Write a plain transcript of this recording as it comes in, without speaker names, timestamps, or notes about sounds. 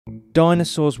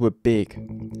Dinosaurs were big,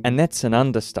 and that's an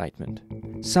understatement.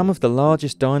 Some of the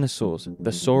largest dinosaurs,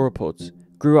 the sauropods,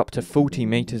 grew up to 40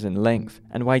 meters in length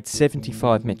and weighed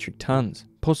 75 metric tons,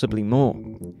 possibly more.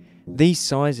 These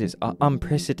sizes are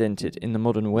unprecedented in the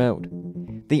modern world.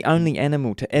 The only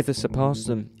animal to ever surpass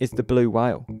them is the blue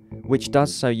whale, which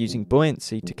does so using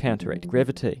buoyancy to counteract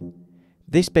gravity.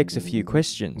 This begs a few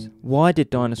questions. Why did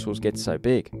dinosaurs get so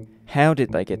big? How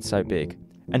did they get so big?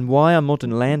 And why are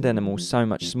modern land animals so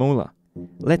much smaller?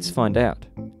 Let's find out.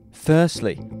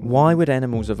 Firstly, why would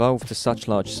animals evolve to such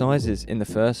large sizes in the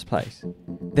first place?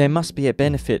 There must be a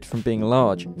benefit from being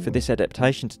large for this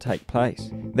adaptation to take place.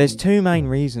 There's two main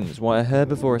reasons why a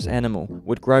herbivorous animal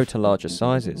would grow to larger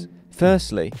sizes.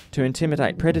 Firstly, to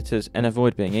intimidate predators and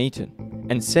avoid being eaten.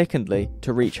 And secondly,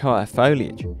 to reach higher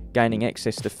foliage, gaining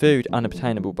access to food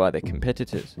unobtainable by their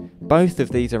competitors. Both of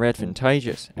these are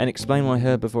advantageous and explain why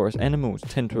herbivorous animals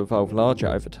tend to evolve larger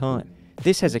over time.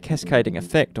 This has a cascading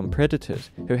effect on predators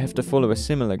who have to follow a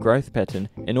similar growth pattern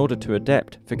in order to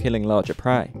adapt for killing larger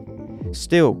prey.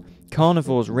 Still,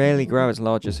 carnivores rarely grow as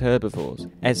large as herbivores,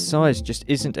 as size just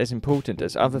isn't as important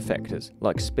as other factors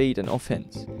like speed and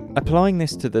offense. Applying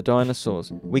this to the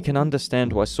dinosaurs, we can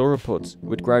understand why sauropods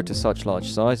would grow to such large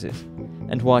sizes,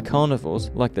 and why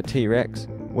carnivores, like the T-Rex,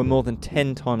 were more than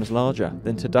 10 times larger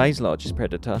than today's largest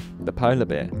predator, the polar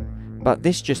bear. But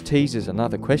this just teases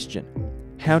another question.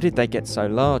 How did they get so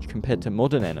large compared to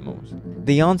modern animals?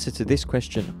 The answer to this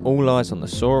question all lies on the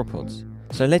sauropods.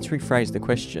 So let's rephrase the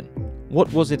question.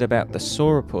 What was it about the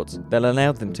sauropods that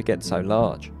allowed them to get so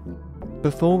large?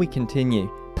 Before we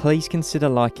continue, please consider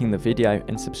liking the video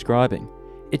and subscribing.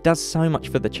 It does so much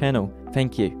for the channel,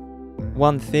 thank you.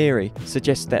 One theory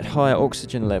suggests that higher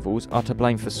oxygen levels are to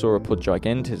blame for sauropod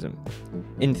gigantism.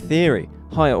 In theory,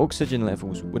 higher oxygen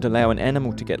levels would allow an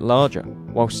animal to get larger,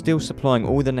 while still supplying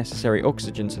all the necessary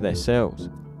oxygen to their cells.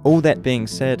 All that being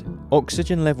said,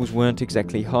 oxygen levels weren't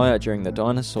exactly higher during the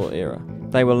dinosaur era.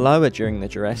 They were lower during the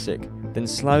Jurassic, then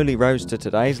slowly rose to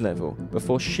today's level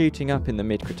before shooting up in the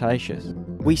mid-Cretaceous.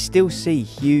 We still see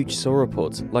huge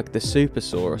sauropods like the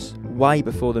Supersaurus way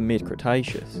before the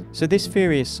mid-Cretaceous, so this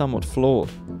theory is somewhat flawed.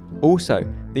 Also,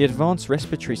 the advanced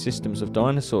respiratory systems of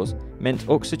dinosaurs meant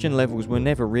oxygen levels were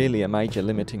never really a major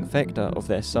limiting factor of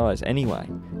their size anyway.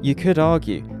 You could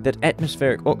argue that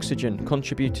atmospheric oxygen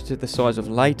contributed to the size of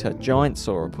later giant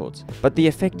sauropods, but the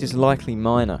effect is likely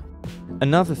minor.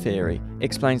 Another theory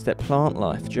explains that plant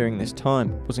life during this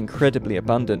time was incredibly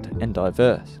abundant and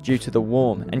diverse due to the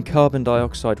warm and carbon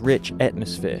dioxide-rich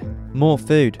atmosphere. More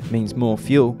food means more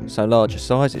fuel, so larger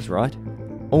sizes, right?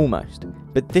 Almost.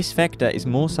 But this factor is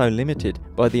more so limited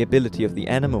by the ability of the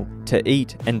animal to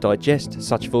eat and digest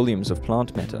such volumes of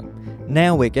plant matter.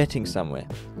 Now we're getting somewhere.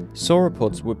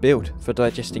 Sauropods were built for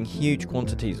digesting huge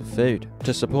quantities of food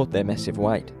to support their massive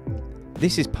weight.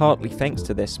 This is partly thanks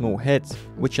to their small heads,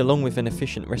 which along with an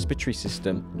efficient respiratory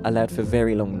system allowed for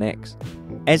very long necks.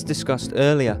 As discussed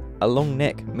earlier, a long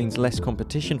neck means less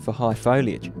competition for high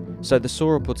foliage, so the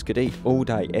sauropods could eat all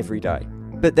day every day.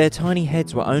 But their tiny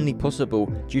heads were only possible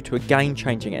due to a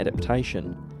game-changing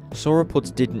adaptation.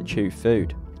 Sauropods didn't chew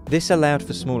food. This allowed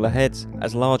for smaller heads,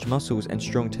 as large muscles and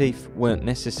strong teeth weren't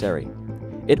necessary.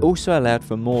 It also allowed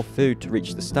for more food to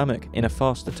reach the stomach in a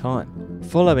faster time.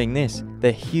 Following this,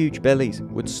 their huge bellies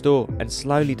would store and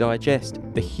slowly digest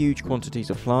the huge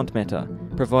quantities of plant matter,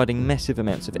 providing massive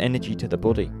amounts of energy to the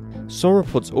body.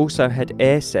 Sauropods also had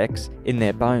air sacs in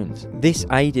their bones. This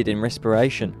aided in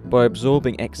respiration by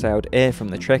absorbing exhaled air from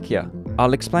the trachea.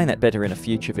 I'll explain that better in a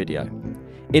future video.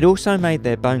 It also made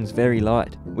their bones very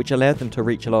light, which allowed them to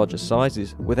reach larger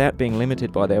sizes without being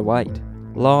limited by their weight.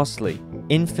 Lastly,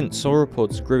 infant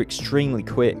sauropods grew extremely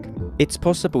quick. It's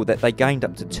possible that they gained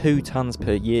up to 2 tons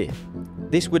per year.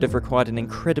 This would have required an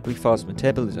incredibly fast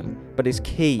metabolism, but is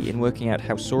key in working out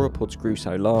how sauropods grew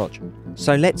so large.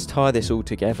 So let's tie this all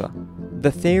together.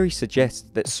 The theory suggests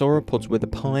that sauropods were the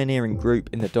pioneering group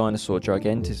in the dinosaur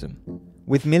gigantism.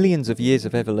 With millions of years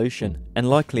of evolution, and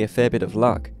likely a fair bit of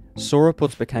luck,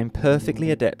 sauropods became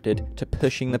perfectly adapted to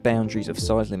pushing the boundaries of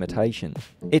size limitations.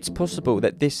 It's possible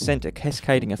that this sent a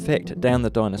cascading effect down the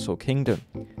dinosaur kingdom,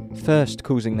 first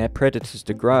causing their predators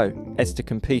to grow as to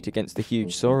compete against the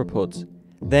huge sauropods,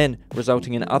 then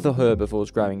resulting in other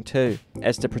herbivores growing too,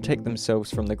 as to protect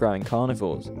themselves from the growing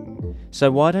carnivores. So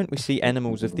why don't we see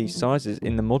animals of these sizes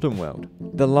in the modern world?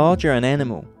 The larger an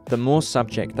animal, the more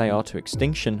subject they are to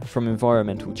extinction from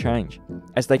environmental change,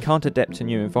 as they can't adapt to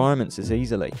new environments as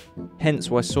easily. Hence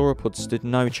why sauropods stood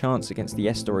no chance against the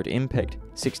asteroid impact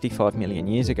 65 million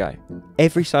years ago.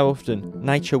 Every so often,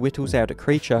 nature whittles out a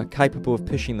creature capable of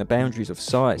pushing the boundaries of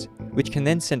size, which can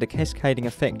then send a cascading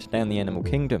effect down the animal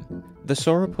kingdom. The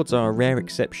sauropods are a rare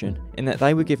exception in that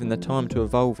they were given the time to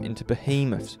evolve into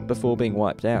behemoths before being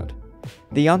wiped out.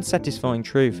 The unsatisfying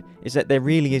truth is that there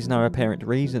really is no apparent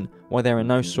reason why there are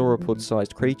no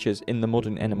sauropod-sized creatures in the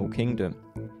modern animal kingdom.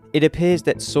 It appears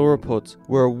that sauropods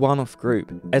were a one-off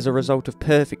group as a result of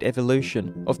perfect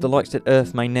evolution of the likes that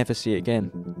Earth may never see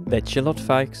again. That's a lot,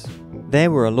 folks.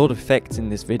 There were a lot of facts in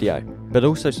this video, but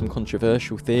also some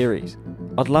controversial theories.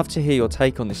 I'd love to hear your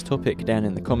take on this topic down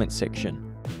in the comments section.